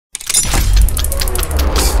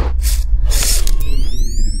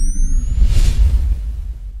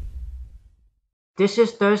This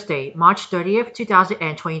is Thursday, March 30th,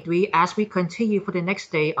 2023, as we continue for the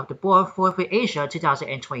next day of the Boao Forum for Asia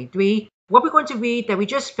 2023. What we're going to read that we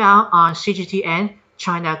just found on CGTN,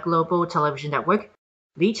 China Global Television Network.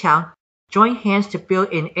 Li Qiang, join hands to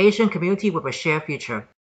build an Asian community with a shared future.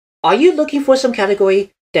 Are you looking for some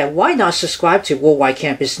category? Then why not subscribe to Worldwide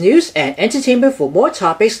Campus News and Entertainment for more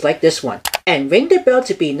topics like this one, and ring the bell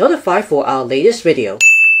to be notified for our latest video.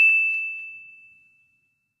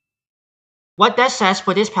 What that says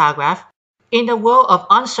for this paragraph: in the world of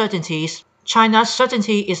uncertainties, China's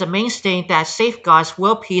certainty is a mainstay that safeguards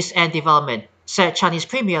world peace and development, said Chinese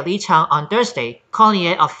Premier Li Qiang on Thursday, calling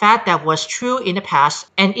it a fact that was true in the past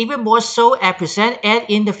and even more so at present and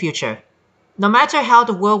in the future. No matter how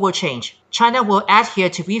the world will change, China will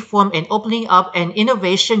adhere to reform and opening up and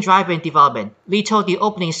innovation-driven development, Li told the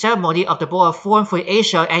opening ceremony of the Boao Forum for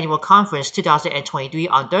Asia Annual Conference 2023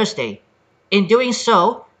 on Thursday. In doing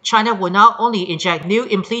so, China will not only inject new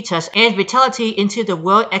impetus and vitality into the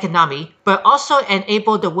world economy, but also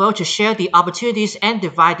enable the world to share the opportunities and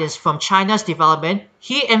dividends from China's development,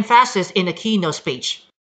 he emphasized in the keynote speech.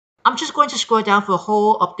 I'm just going to scroll down for the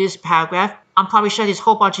whole of this paragraph. I'm probably sharing this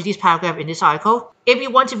whole bunch of these paragraphs in this article. If you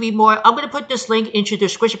want to read more, I'm going to put this link into the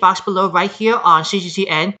description box below right here on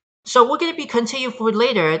CGTN. So we're going to be continuing for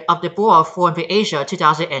later of the Boao Forum for Asia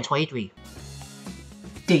 2023.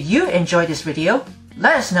 Did you enjoy this video?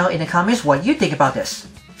 Let us know in the comments what you think about this.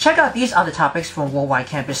 Check out these other topics from Worldwide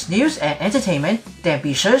Campus News and Entertainment, then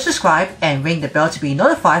be sure to subscribe and ring the bell to be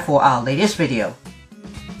notified for our latest video.